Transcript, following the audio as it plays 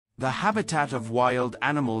The habitat of wild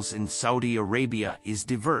animals in Saudi Arabia is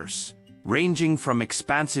diverse, ranging from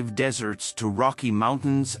expansive deserts to rocky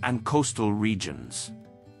mountains and coastal regions.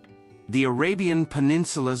 The Arabian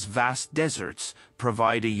Peninsula's vast deserts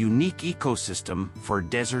provide a unique ecosystem for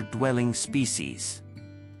desert-dwelling species.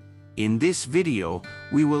 In this video,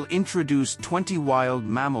 we will introduce 20 wild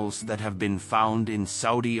mammals that have been found in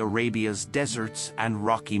Saudi Arabia's deserts and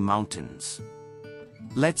rocky mountains.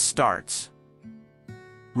 Let's start.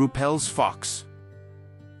 Rupel's fox.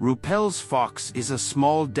 Rupel's fox is a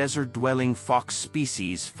small desert-dwelling fox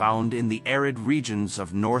species found in the arid regions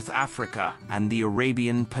of North Africa and the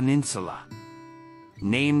Arabian Peninsula.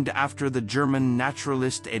 Named after the German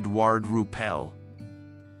naturalist Eduard Rupel,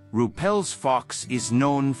 Rupel's fox is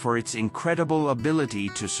known for its incredible ability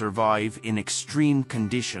to survive in extreme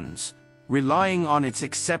conditions, relying on its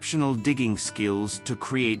exceptional digging skills to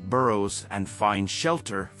create burrows and find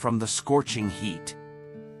shelter from the scorching heat.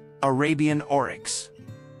 Arabian oryx.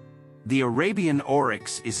 The Arabian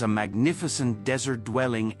oryx is a magnificent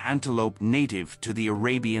desert-dwelling antelope native to the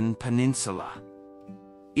Arabian Peninsula.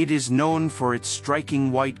 It is known for its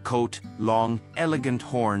striking white coat, long, elegant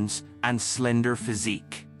horns, and slender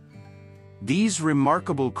physique. These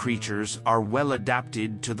remarkable creatures are well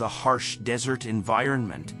adapted to the harsh desert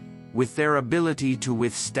environment, with their ability to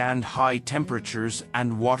withstand high temperatures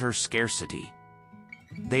and water scarcity.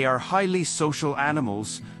 They are highly social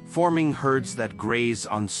animals, forming herds that graze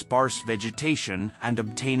on sparse vegetation and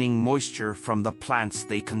obtaining moisture from the plants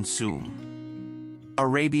they consume.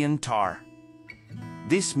 Arabian tahr.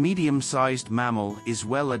 This medium-sized mammal is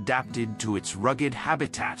well adapted to its rugged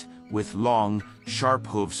habitat, with long, sharp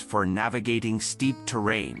hooves for navigating steep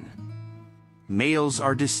terrain. Males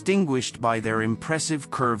are distinguished by their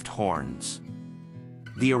impressive curved horns.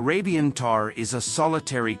 The Arabian tahr is a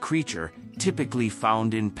solitary creature, typically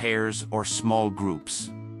found in pairs or small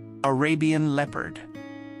groups. Arabian leopard.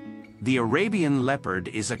 The Arabian leopard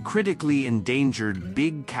is a critically endangered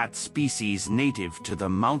big cat species native to the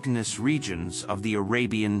mountainous regions of the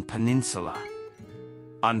Arabian Peninsula.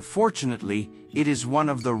 Unfortunately, it is one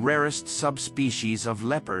of the rarest subspecies of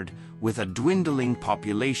leopard, with a dwindling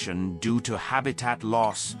population due to habitat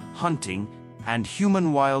loss, hunting, and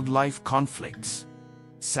human-wildlife conflicts.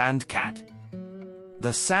 Sand cat.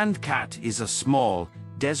 The sand cat is a small,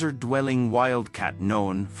 desert-dwelling wildcat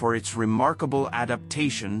known for its remarkable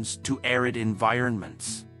adaptations to arid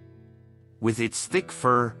environments. With its thick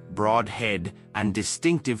fur, broad head, and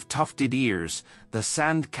distinctive tufted ears, the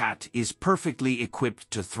sand cat is perfectly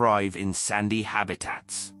equipped to thrive in sandy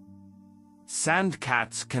habitats. Sand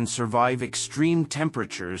cats can survive extreme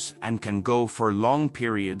temperatures and can go for long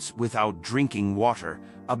periods without drinking water,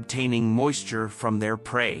 obtaining moisture from their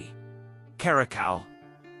prey. Caracal.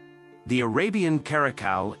 The Arabian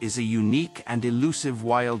caracal is a unique and elusive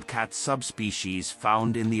wildcat subspecies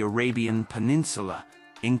found in the Arabian Peninsula,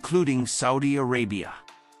 including Saudi Arabia.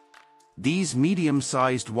 These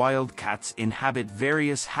medium-sized wildcats inhabit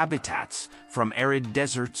various habitats, from arid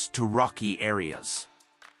deserts to rocky areas.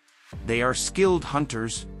 They are skilled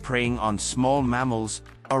hunters, preying on small mammals.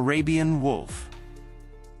 Arabian wolf.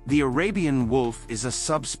 The Arabian wolf is a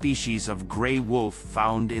subspecies of gray wolf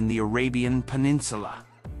found in the Arabian Peninsula.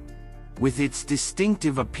 With its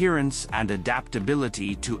distinctive appearance and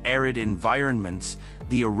adaptability to arid environments,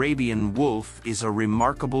 the Arabian wolf is a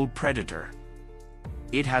remarkable predator.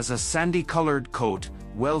 It has a sandy-colored coat,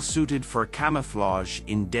 well-suited for camouflage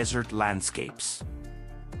in desert landscapes.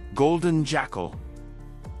 Golden jackal.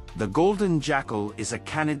 The golden jackal is a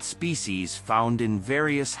canid species found in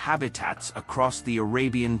various habitats across the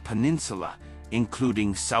Arabian Peninsula,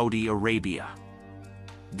 including Saudi Arabia.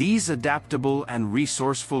 These adaptable and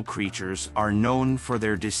resourceful creatures are known for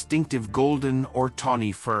their distinctive golden or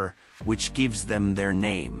tawny fur, which gives them their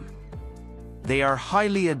name. They are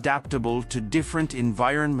highly adaptable to different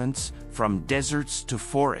environments, from deserts to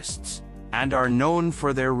forests, and are known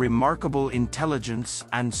for their remarkable intelligence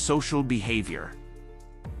and social behavior.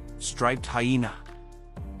 Striped hyena.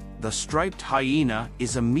 The striped hyena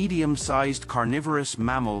is a medium-sized carnivorous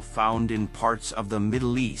mammal found in parts of the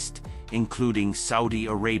Middle East, including Saudi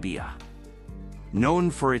Arabia.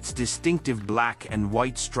 Known for its distinctive black and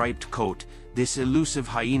white striped coat, this elusive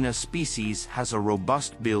hyena species has a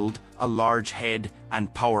robust build, a large head,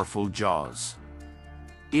 and powerful jaws.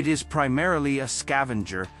 It is primarily a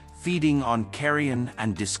scavenger, feeding on carrion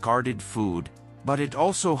and discarded food, but it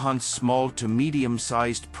also hunts small to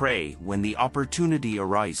medium-sized prey when the opportunity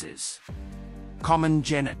arises. Common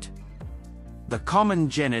genet. The common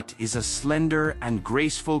genet is a slender and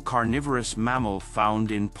graceful carnivorous mammal found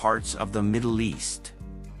in parts of the Middle East.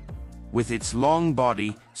 With its long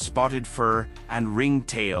body, spotted fur, and ringed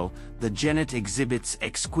tail, the genet exhibits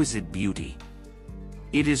exquisite beauty.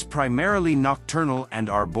 It is primarily nocturnal and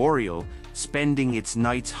arboreal, spending its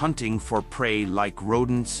nights hunting for prey like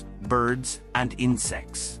rodents, birds, and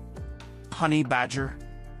insects. Honey badger.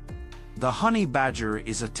 The honey badger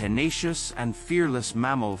is a tenacious and fearless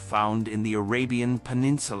mammal found in the Arabian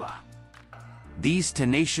Peninsula. These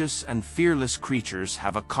tenacious and fearless creatures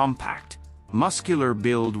have a compact, muscular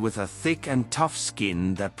build with a thick and tough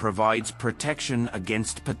skin that provides protection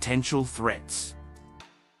against potential threats.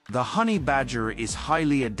 The honey badger is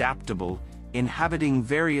highly adaptable, inhabiting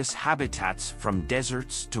various habitats from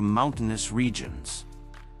deserts to mountainous regions.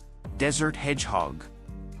 Desert hedgehog.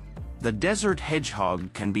 The desert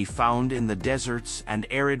hedgehog can be found in the deserts and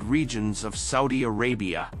arid regions of Saudi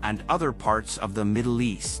Arabia and other parts of the Middle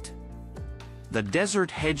East. The desert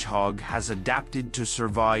hedgehog has adapted to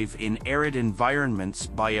survive in arid environments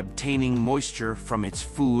by obtaining moisture from its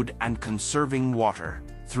food and conserving water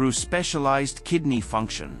through specialized kidney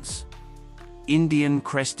functions. Indian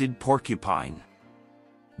crested porcupine.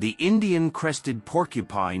 The Indian crested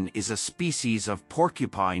porcupine is a species of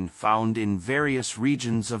porcupine found in various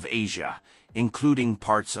regions of Asia, including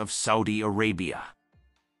parts of Saudi Arabia.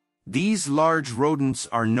 These large rodents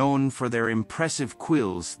are known for their impressive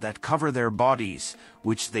quills that cover their bodies,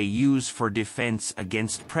 which they use for defense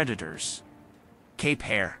against predators. Cape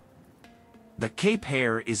hare. The Cape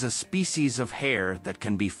hare is a species of hare that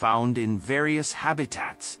can be found in various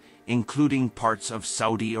habitats, including parts of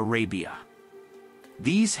Saudi Arabia.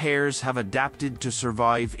 These hares have adapted to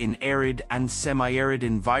survive in arid and semi-arid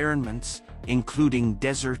environments, including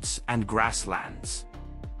deserts and grasslands.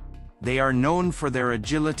 They are known for their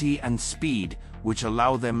agility and speed, which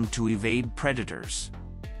allow them to evade predators.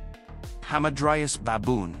 Hamadryas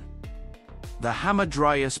baboon. The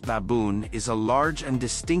Hamadryas baboon is a large and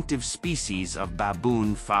distinctive species of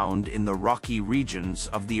baboon found in the rocky regions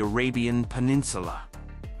of the Arabian Peninsula.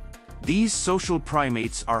 These social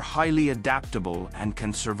primates are highly adaptable and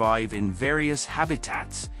can survive in various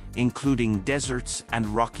habitats, including deserts and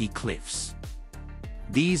rocky cliffs.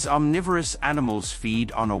 These omnivorous animals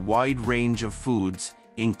feed on a wide range of foods,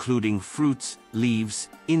 including fruits, leaves,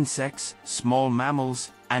 insects, small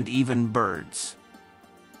mammals, and even birds.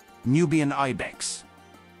 Nubian ibex.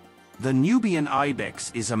 The Nubian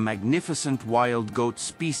ibex is a magnificent wild goat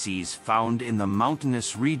species found in the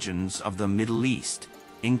mountainous regions of the Middle East,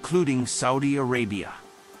 including Saudi Arabia.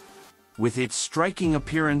 With its striking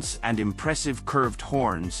appearance and impressive curved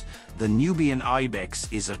horns, the Nubian ibex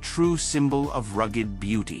is a true symbol of rugged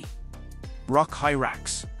beauty. Rock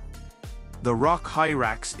hyrax. The rock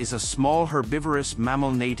hyrax is a small herbivorous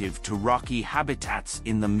mammal native to rocky habitats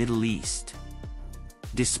in the Middle East.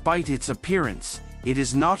 Despite its appearance, it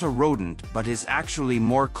is not a rodent but is actually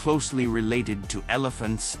more closely related to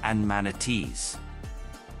elephants and manatees.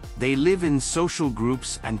 They live in social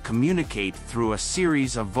groups and communicate through a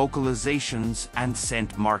series of vocalizations and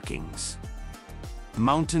scent markings.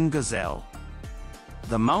 Mountain gazelle.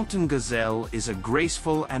 The mountain gazelle is a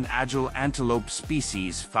graceful and agile antelope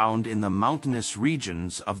species found in the mountainous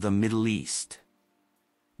regions of the Middle East.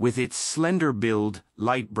 With its slender build,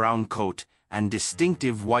 light brown coat, and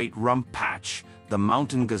distinctive white rump patch, the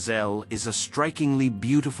mountain gazelle is a strikingly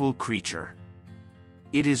beautiful creature.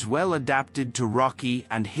 It is well adapted to rocky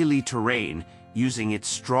and hilly terrain, using its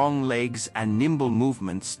strong legs and nimble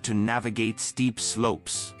movements to navigate steep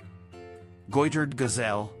slopes. Goitered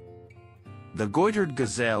gazelle. The goitered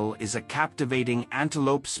gazelle is a captivating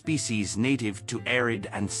antelope species native to arid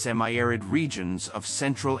and semi-arid regions of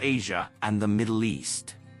Central Asia and the Middle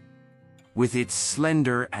East. With its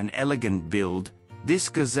slender and elegant build, this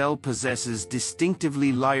gazelle possesses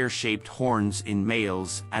distinctively lyre-shaped horns in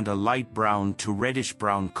males and a light brown to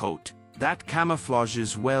reddish-brown coat that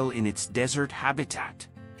camouflages well in its desert habitat.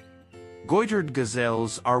 Goitered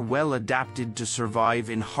gazelles are well adapted to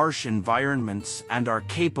survive in harsh environments and are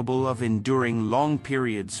capable of enduring long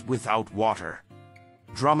periods without water.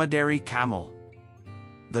 Dromedary camel.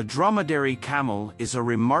 The dromedary camel is a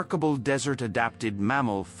remarkable desert-adapted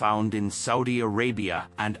mammal found in Saudi Arabia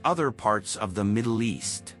and other parts of the Middle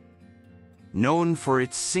East. Known for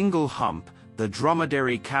its single hump, the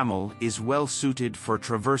dromedary camel is well suited for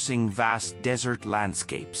traversing vast desert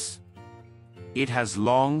landscapes. It has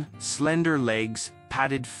long, slender legs,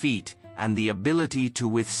 padded feet, and the ability to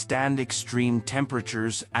withstand extreme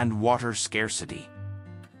temperatures and water scarcity.